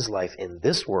hates his life in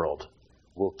this world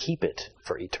will keep it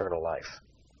for eternal life.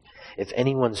 If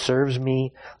anyone serves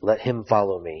me, let him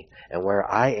follow me, and where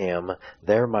I am,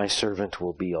 there my servant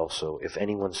will be also. If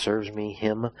anyone serves me,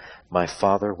 him my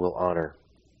Father will honor.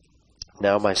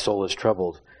 Now my soul is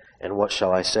troubled, and what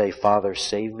shall I say? Father,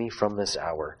 save me from this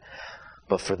hour.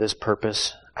 But for this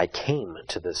purpose I came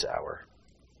to this hour.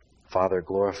 Father,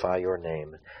 glorify your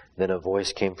name." Then a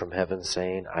voice came from heaven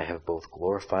saying, "I have both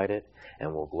glorified it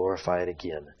and will glorify it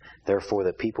again." Therefore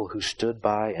the people who stood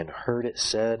by and heard it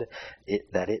said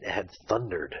that it had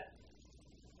thundered.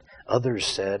 Others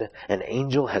said, "An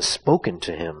angel has spoken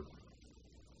to him."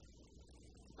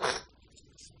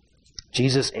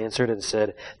 Jesus answered and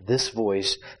said, "This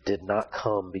voice did not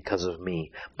come because of me,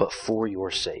 but for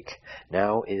your sake.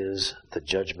 Now is the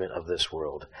judgment of this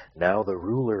world. Now the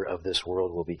ruler of this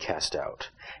world will be cast out.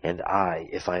 And I,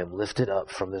 if I am lifted up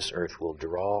from this earth, will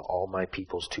draw all my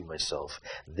peoples to myself."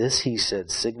 This he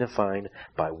said, signifying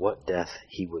by what death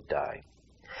he would die.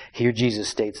 Here Jesus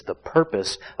states the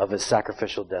purpose of his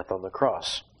sacrificial death on the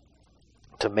cross: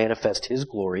 to manifest his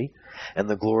glory and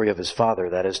the glory of his Father,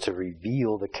 that is, to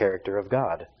reveal the character of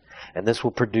God. And this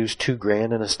will produce 2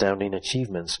 grand and astounding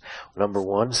achievements. Number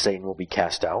 1, Satan will be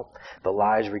cast out. The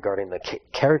lies regarding the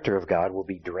character of God will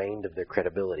be drained of their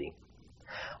credibility.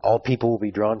 All people will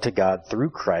be drawn to God through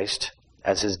Christ,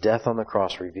 as his death on the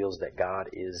cross reveals that God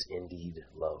is indeed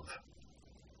love.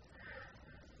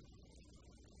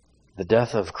 The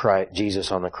death of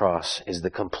Jesus on the cross is the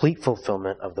complete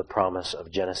fulfillment of the promise of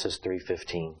Genesis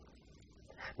 3:15.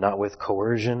 Not with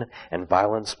coercion and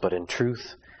violence, but in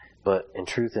truth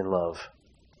and love.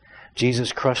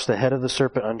 Jesus crushed the head of the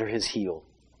serpent under his heel.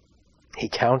 He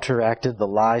counteracted the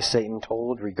lie Satan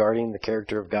told regarding the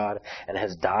character of God and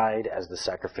has died as the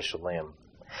sacrificial lamb.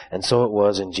 And so it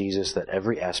was in Jesus that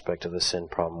every aspect of the sin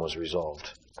problem was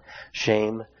resolved.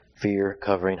 Shame, fear,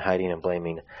 covering, hiding, and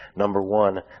blaming. Number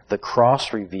 1, the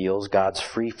cross reveals God's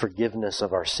free forgiveness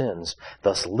of our sins,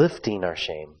 thus lifting our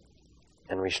shame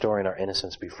and restoring our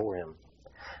innocence before him.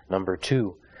 Number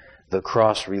 2, the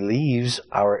cross relieves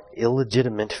our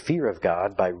illegitimate fear of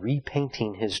God by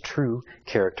repainting his true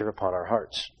character upon our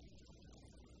hearts.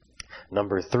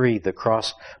 Number 3, the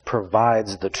cross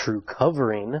provides the true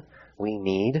covering we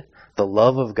need, the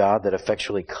love of God that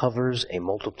effectually covers a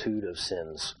multitude of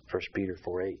sins. 1 Peter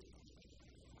 4:8.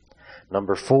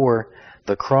 Number 4,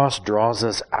 the cross draws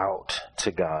us out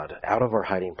to God, out of our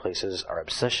hiding places, our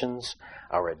obsessions,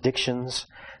 our addictions,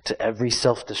 to every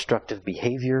self-destructive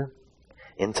behavior,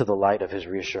 into the light of his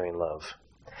reassuring love.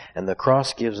 And the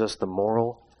cross gives us the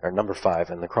moral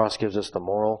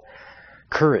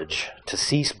courage to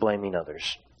cease blaming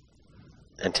others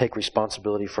and take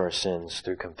responsibility for our sins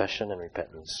through confession and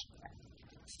repentance.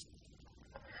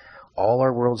 All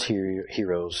our world's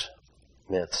heroes,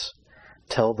 myths,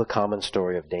 tell the common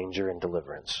story of danger and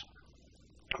deliverance,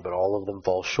 but all of them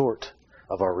fall short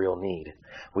of our real need.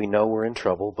 We know we're in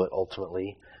trouble, but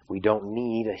ultimately we don't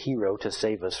need a hero to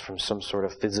save us from some sort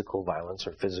of physical violence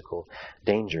or physical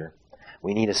danger.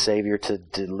 We need a Savior to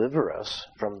deliver us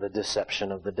from the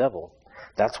deception of the devil.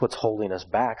 That's what's holding us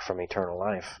back from eternal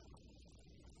life.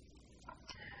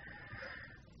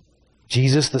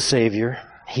 Jesus the Savior,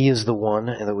 he is the one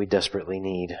that we desperately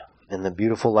need. In the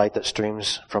beautiful light that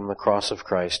streams from the cross of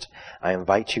Christ, I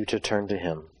invite you to turn to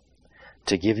him,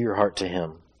 to give your heart to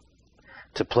him,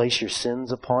 to place your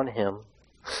sins upon him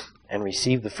and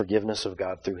receive the forgiveness of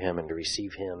God through him, and to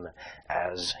receive him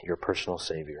as your personal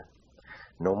Savior.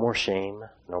 No more shame,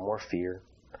 no more fear,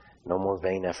 no more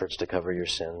vain efforts to cover your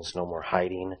sins, no more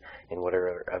hiding in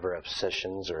whatever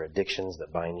obsessions or addictions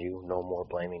that bind you, no more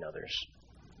blaming others.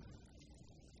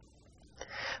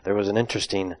 There was an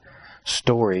interesting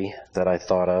story that I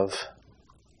thought of.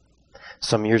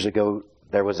 Some years ago,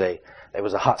 it was a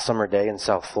hot summer day in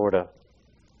South Florida,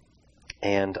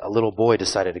 and a little boy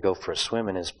decided to go for a swim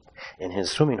in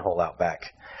his swimming hole out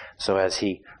back. So as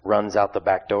he runs out the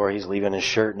back door, he's leaving his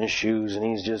shirt and his shoes, and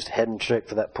he's just heading straight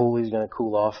for that pool. He's going to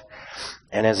cool off.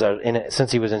 And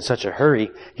since he was in such a hurry,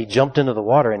 he jumped into the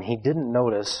water, and he didn't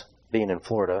notice, being in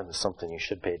Florida, it's something you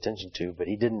should pay attention to, but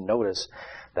he didn't notice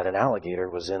that an alligator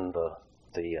was in the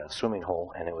swimming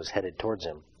hole, and it was headed towards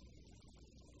him.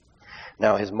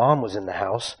 Now, his mom was in the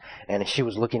house, and she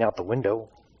was looking out the window,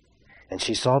 and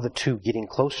she saw the two getting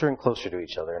closer and closer to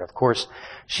each other. And of course,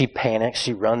 she panics.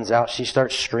 She runs out. She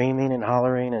starts screaming and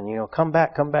hollering and, come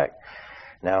back, come back.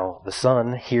 Now, the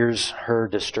son hears her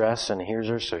distress and hears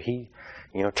her, so he,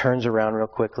 turns around real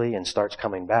quickly and starts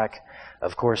coming back.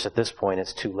 Of course, at this point,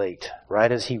 it's too late.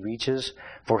 Right as he reaches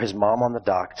for his mom on the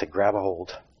dock to grab a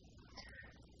hold,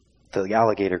 the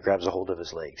alligator grabs a hold of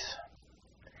his legs.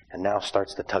 And now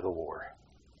starts the tug of war.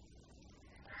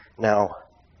 Now,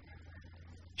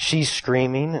 she's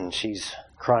screaming and she's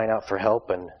crying out for help,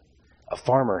 and a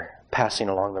farmer passing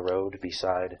along the road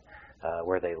beside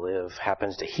where they live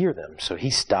happens to hear them. So he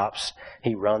stops,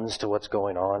 he runs to what's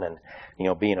going on, and,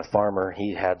 being a farmer,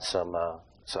 he had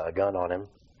a gun on him.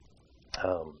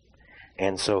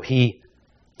 And so he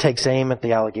takes aim at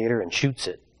the alligator and shoots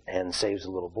it and saves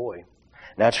the little boy.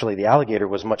 Naturally, the alligator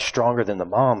was much stronger than the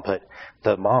mom, but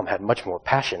the mom had much more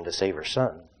passion to save her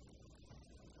son.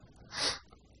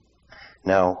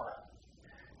 Now,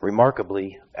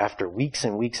 remarkably, after weeks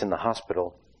and weeks in the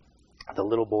hospital, the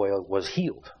little boy was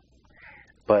healed.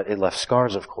 But it left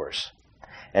scars, of course.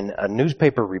 And a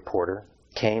newspaper reporter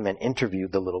came and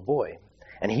interviewed the little boy.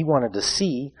 And he wanted to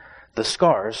see the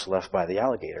scars left by the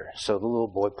alligator. So the little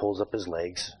boy pulls up his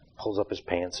legs, pulls up his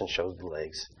pants and shows the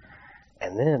legs.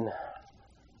 And then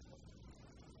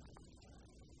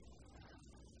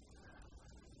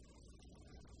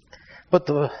but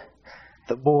the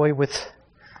boy, with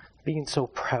being so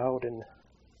proud and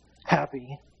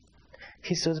happy,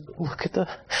 he says, look at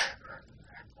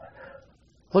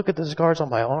the scars on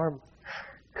my arm,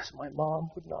 because my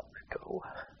mom would not let go.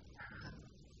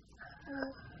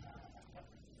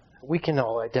 We can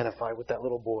all identify with that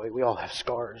little boy. We all have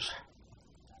scars.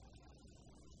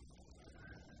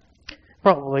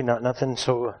 Probably not nothing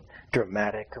so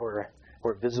dramatic or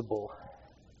visible,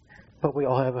 but we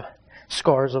all have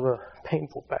scars of a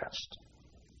painful past.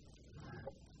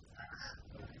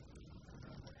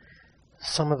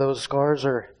 Some of those scars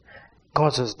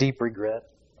cause us deep regret.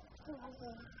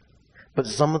 But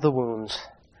some of the wounds,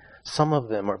 some of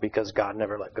them are because God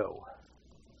never let go.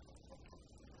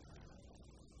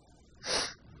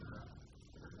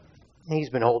 He's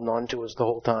been holding on to us the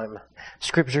whole time.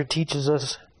 Scripture teaches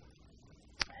us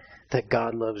that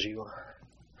God loves you.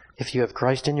 If you have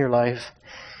Christ in your life,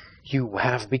 you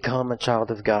have become a child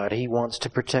of God. He wants to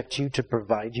protect you, to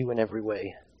provide you in every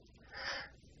way.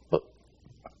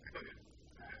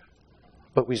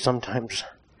 But we sometimes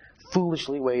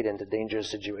foolishly wade into dangerous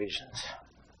situations.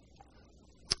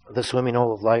 The swimming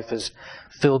hole of life is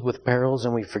filled with perils,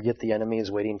 and we forget the enemy is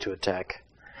waiting to attack.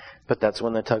 But that's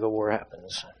when the tug of war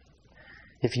happens.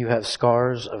 If you have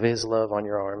scars of His love on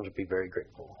your arms, be very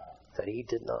grateful that He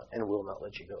did not and will not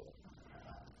let you go.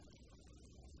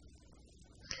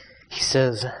 He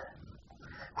says,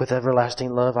 with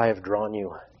everlasting love I have drawn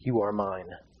you. You are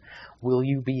mine. Will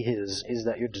you be His? Is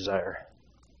that your desire?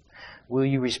 Will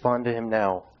you respond to Him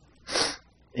now?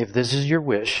 If this is your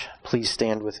wish, please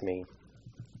stand with me.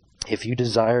 If you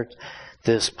desire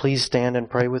this, please stand and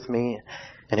pray with me.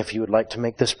 And if you would like to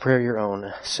make this prayer your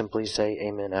own, simply say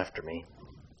amen after me.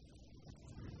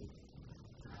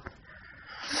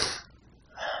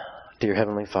 Dear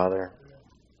Heavenly Father,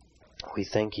 we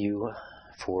thank you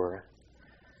for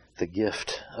the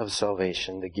gift of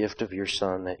salvation, the gift of your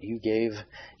Son, that you gave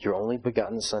your only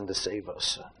begotten Son to save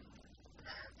us.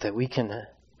 That we can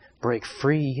break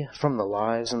free from the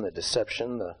lies and the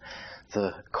deception,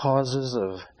 the causes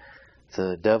of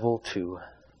the devil to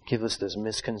give us this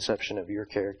misconception of your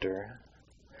character.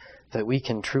 That we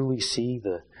can truly see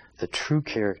the true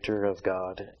character of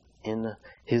God in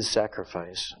His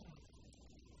sacrifice.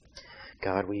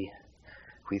 God, we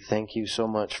thank you so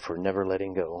much for never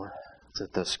letting go.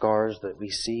 That the scars that we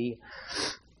see,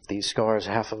 these scars,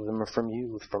 half of them are from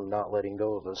you, from not letting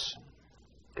go of us.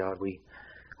 God, we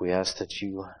ask that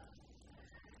you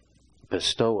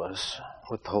bestow us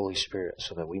with the Holy Spirit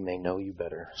so that we may know you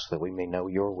better, so that we may know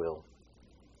your will.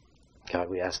 God,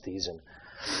 we ask these in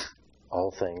all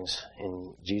things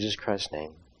in Jesus Christ's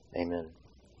name. Amen.